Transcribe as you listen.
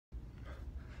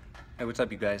Hey, what's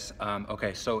up, you guys?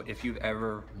 Okay, so if you've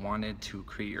ever wanted to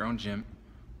create your own gym,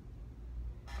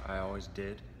 I always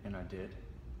did, and I did.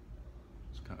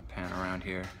 Just kind of pan around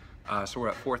here. So we're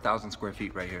at 4,000 square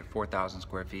feet right here, 4,000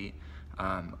 square feet.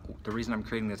 The reason I'm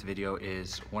creating this video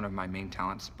is one of my main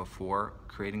talents before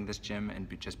creating this gym and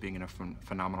just being a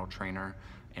phenomenal trainer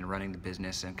and running the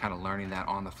business and kind of learning that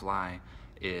on the fly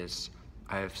is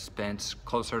I've spent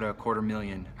closer to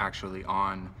 $250,000 actually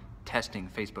on testing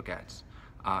Facebook ads.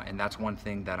 And that's one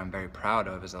thing that I'm very proud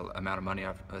of, is the amount of money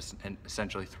I've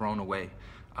essentially thrown away.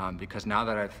 Because now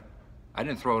that I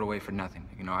didn't throw it away for nothing.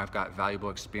 You know, I've got valuable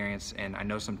experience and I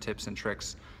know some tips and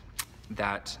tricks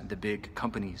that the big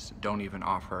companies don't even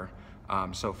offer.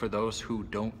 So for those who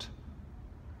don't,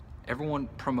 everyone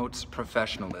promotes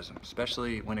professionalism,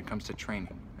 especially when it comes to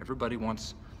training. Everybody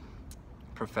wants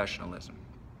professionalism.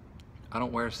 I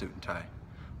don't wear a suit and tie.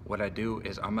 What I do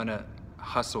is I'm gonna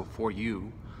hustle for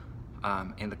you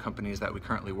in the companies that we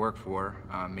currently work for,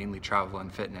 mainly travel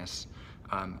and fitness,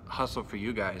 hustle for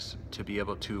you guys to be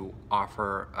able to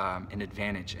offer an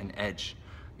advantage, an edge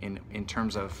in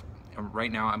terms of,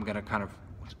 right now I'm gonna kind of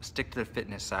stick to the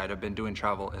fitness side. I've been doing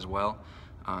travel as well,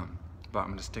 but I'm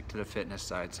gonna stick to the fitness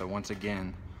side. So once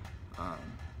again,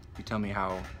 you tell me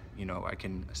how, you know, I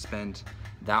can spend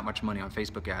that much money on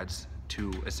Facebook ads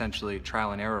to essentially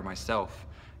trial and error myself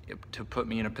to put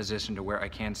me in a position to where I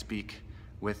can speak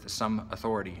with some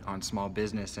authority on small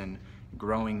business and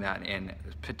growing that, and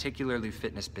particularly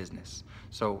fitness business.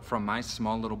 So from my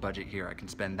small little budget here, I can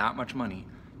spend that much money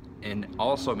and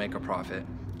also make a profit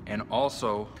and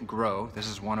also grow. This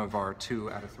is one of our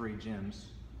 2 out of 3 gyms.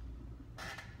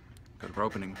 Because we're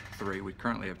opening 3, we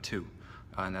currently have 2,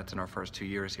 and that's in our first 2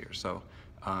 years here. So,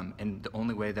 and the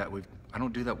only way that I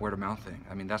don't do that word of mouth thing.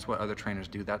 I mean, that's what other trainers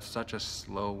do. That's such a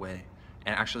slow way,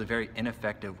 and actually very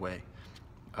ineffective way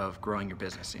of growing your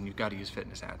business, and you've got to use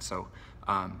fitness ads. So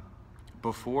I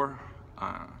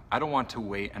don't want to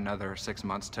wait another 6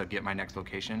 months to get my next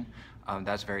location.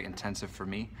 That's very intensive for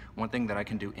me. One thing that I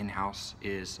can do in-house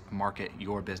is market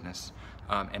your business.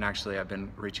 And actually I've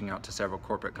been reaching out to several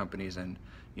corporate companies, and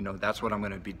you know, that's what I'm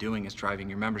going to be doing, is driving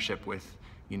your membership with,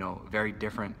 you know, very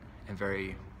different and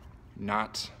very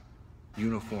not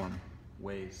uniform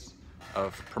ways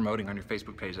of promoting on your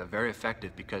Facebook page that are very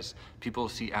effective, because people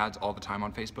see ads all the time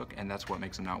on Facebook, and that's what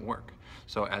makes them not work.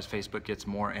 So as Facebook gets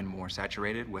more and more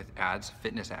saturated with ads,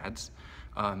 fitness ads,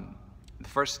 I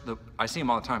see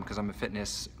them all the time because I'm a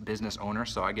fitness business owner,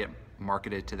 so I get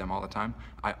marketed to them all the time.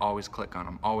 I always click on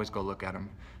them, always go look at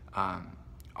them,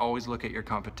 always look at your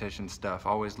competition stuff,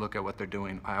 always look at what they're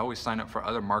doing. I always sign up for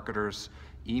other marketers'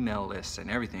 email lists and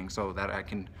everything so that I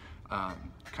can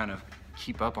kind of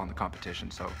keep up on the competition.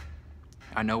 So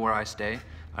I know where I stay,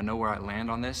 I know where I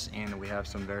land on this, and we have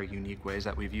some very unique ways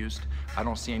that we've used. I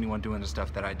don't see anyone doing the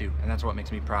stuff that I do, and that's what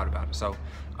makes me proud about it. So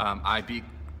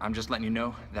I'm just letting you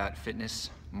know that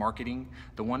fitness marketing,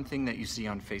 the one thing that you see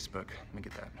on Facebook, let me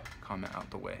get that comment out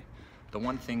the way. The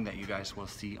one thing that you guys will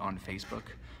see on Facebook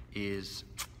is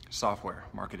software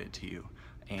marketed to you,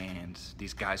 and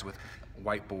these guys with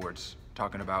whiteboards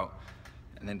talking about,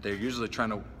 and then they're usually trying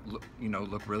to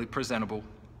look really presentable,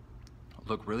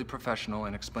 look really professional,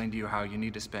 and explain to you how you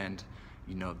need to spend,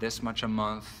 you know, this much a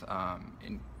month.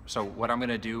 So what I'm going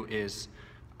to do is,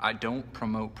 I don't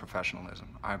promote professionalism.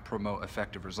 I promote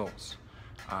effective results.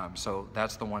 So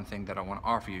that's the one thing that I want to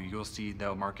offer you. You'll see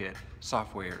they'll market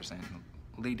softwares and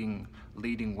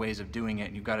leading ways of doing it,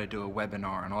 and you've got to do a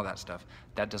webinar and all that stuff.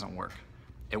 That doesn't work.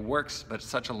 It works, but it's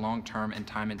such a long-term and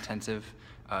time-intensive.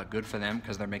 Good for them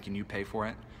because they're making you pay for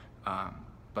it.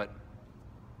 But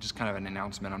just kind of an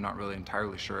announcement, I'm not really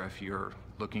entirely sure if you're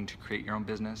looking to create your own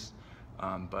business,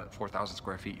 but 4,000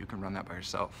 square feet, you can run that by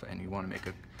yourself, and you want to make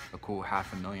a cool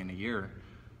 $500,000 a year,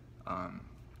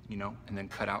 you know, and then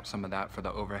cut out some of that for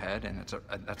the overhead, and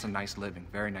that's a nice living,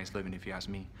 very nice living if you ask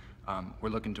me. We're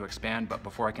looking to expand, but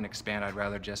before I can expand, I'd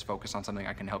rather just focus on something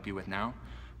I can help you with now.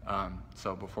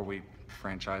 So before we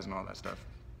franchise and all that stuff.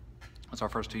 It's our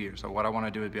first 2 years. So what I want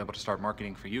to do is be able to start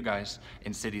marketing for you guys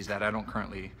in cities that I don't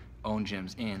currently own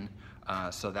gyms in,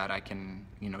 so that I can,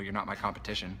 you know, you're not my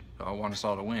competition. So I want us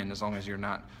all to win, as long as you're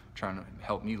not trying to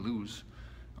help me lose.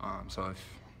 So if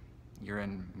you're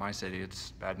in my city,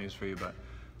 it's bad news for you, but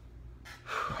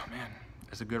man,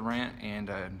 it's a good rant, and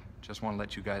I just want to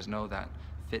let you guys know that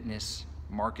fitness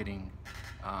marketing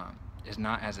is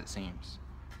not as it seems.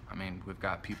 I mean, we've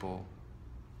got people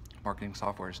marketing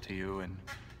softwares to you and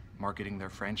marketing their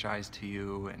franchise to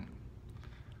you, and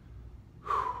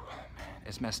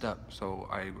it's messed up. So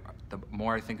the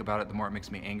more I think about it, the more it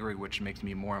makes me angry, which makes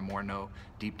me more and more know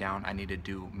deep down I need to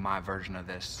do my version of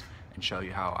this and show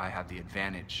you how I have the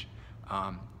advantage.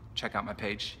 check out my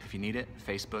page if you need it.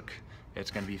 Facebook, it's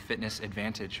going to be Fitness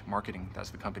Advantage Marketing. That's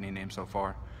the company name so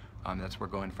far. That's what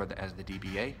we're going for as the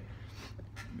DBA.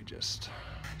 Let me just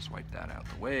swipe that out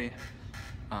the way.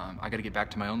 I got to get back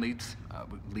to my own leads.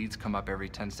 Leads come up every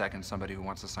 10 seconds, somebody who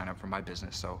wants to sign up for my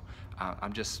business. So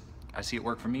I see it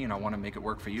work for me, and I want to make it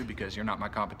work for you because you're not my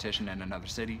competition in another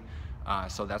city.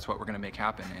 So that's what we're going to make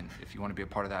happen. And if you want to be a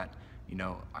part of that, you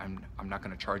know, I'm not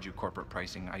going to charge you corporate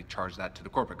pricing. I charge that to the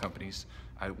corporate companies.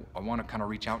 I want to kind of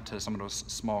reach out to some of those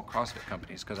small CrossFit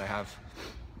companies because I have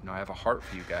a heart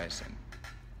for you guys. And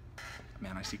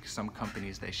man, I see some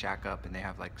companies, they shack up and they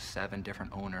have like 7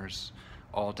 different owners,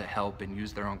 all to help and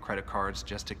use their own credit cards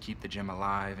just to keep the gym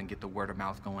alive and get the word of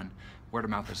mouth going. Word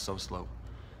of mouth is so slow.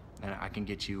 And I can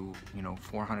get you,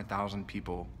 400,000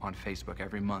 people on Facebook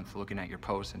every month looking at your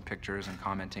posts and pictures and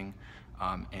commenting,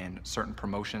 and certain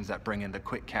promotions that bring in the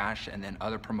quick cash, and then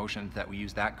other promotions that we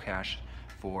use that cash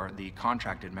for the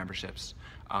contracted memberships.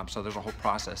 So there's a whole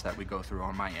process that we go through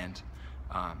on my end.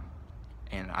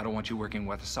 And I don't want you working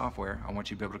with the software. I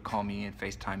want you to be able to call me and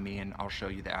FaceTime me, and I'll show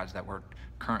you the ads that we're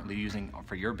currently using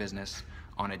for your business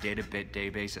on a day-to-day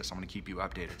basis. I'm going to keep you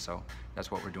updated. So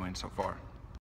that's what we're doing so far.